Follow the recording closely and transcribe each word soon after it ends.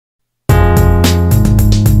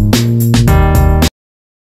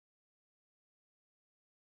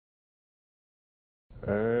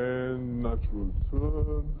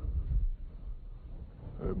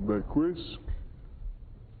Back whisk,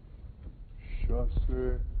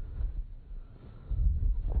 chasse,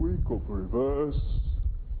 quick up reverse,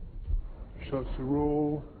 chasse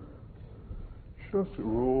roll,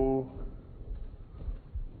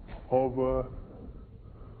 hover,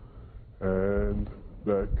 and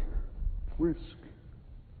back whisk.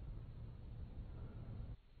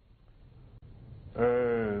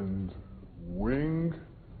 And wing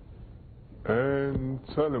and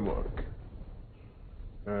telemark.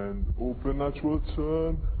 And open natural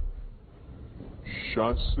turn,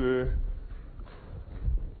 chasse,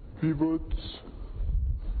 pivot,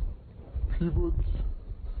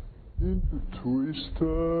 into twist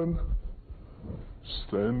turn,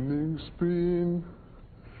 standing spin,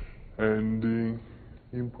 ending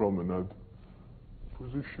in promenade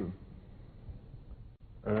position.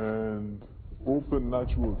 And open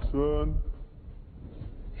natural turn,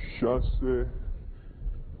 chasse,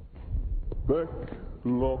 back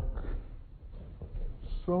lock,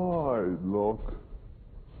 side lock,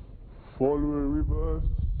 follow reverse,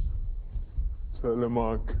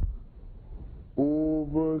 telemark,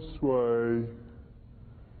 over sway,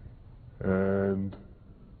 and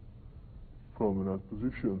promenade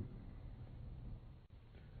position.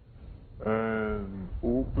 And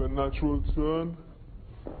open natural turn,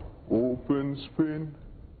 open spin,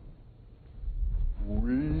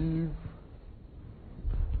 weave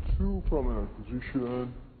to promenade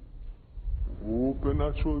position, open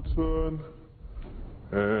natural turn,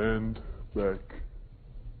 and back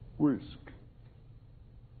whisk.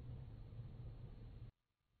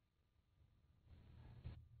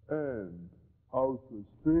 And outer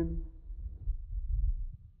spin,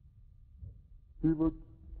 pivot,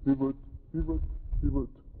 pivot, pivot, pivot,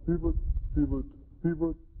 pivot, pivot,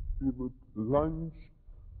 pivot, pivot, lunge,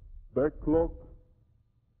 back lock,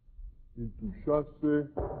 into chasse,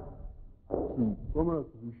 to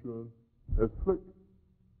promenade position, and flick.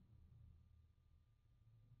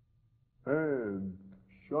 And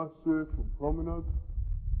chasse from promenade,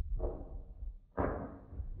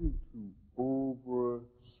 into over,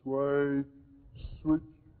 sway,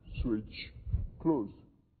 switch, close.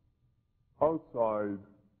 Outside,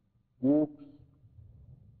 walks,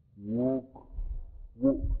 walk,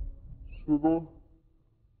 swivel,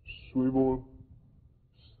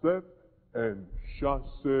 step, and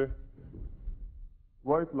chasse,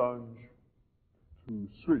 right lunge to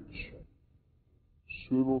switch.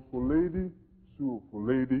 Swivel for lady,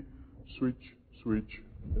 switch,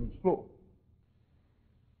 and slow.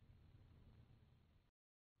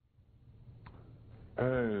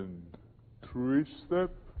 And three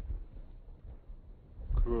step,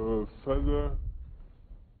 curve feather,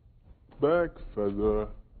 back feather,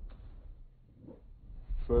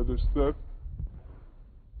 feather step,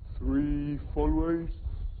 three followays,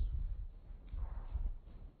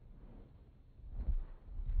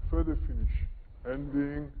 feather finish,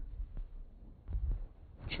 ending,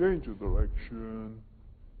 change of direction,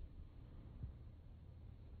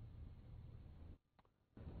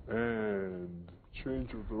 and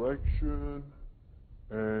change of direction,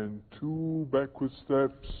 and two backward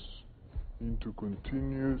steps into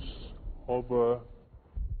continuous hover,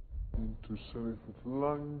 into semi-foot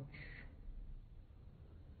lunge,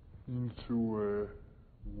 into a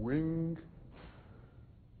wing,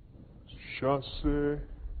 chasse,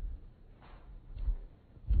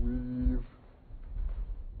 weave,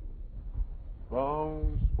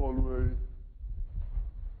 bounce, follow,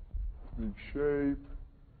 big shape,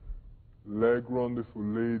 leg ronde for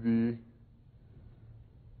lady,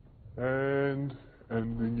 and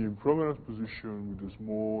ending in promenade position with a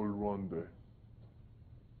small ronde.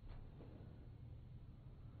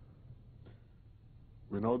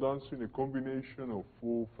 We're now dancing a combination of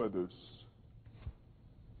 4 feathers.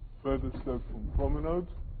 Feather step from promenade,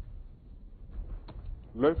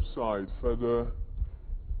 left side feather,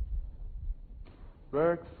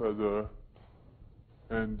 back feather,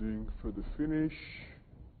 ending feather finish,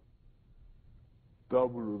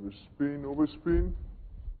 double overspin,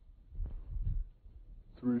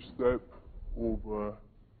 3 step over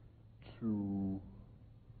to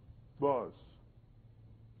bars.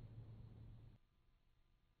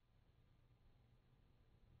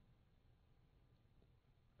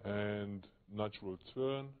 And natural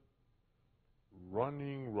turn,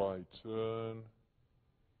 running right turn,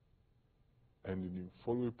 ending in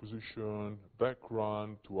follow position, back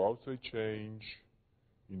run to outside change,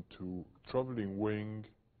 into traveling wing,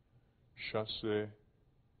 chasse,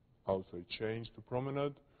 outside change to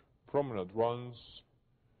promenade, promenade runs,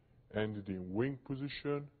 ended in wing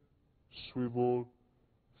position, swivel,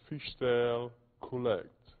 fishtail, collect,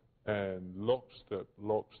 and lock step,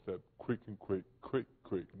 quick and quick,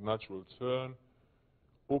 quick. Natural turn,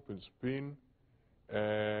 open spin,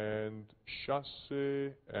 and chasse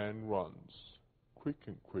and runs. Quick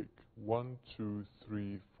and quick. 1, 2,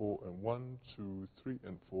 3, 4, and 1, 2, 3,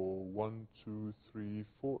 and 4. 1, 2, 3,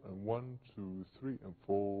 4, and 1, 2, 3, and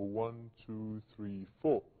 4. 1, 2, 3,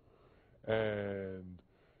 4. And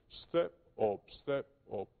step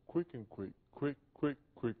up, quick and quick, quick, quick,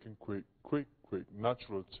 quick and quick, quick, quick.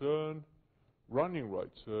 Natural turn, running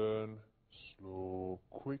right turn, slow,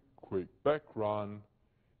 quick, quick, back run,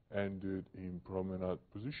 ended in promenade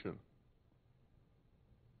position.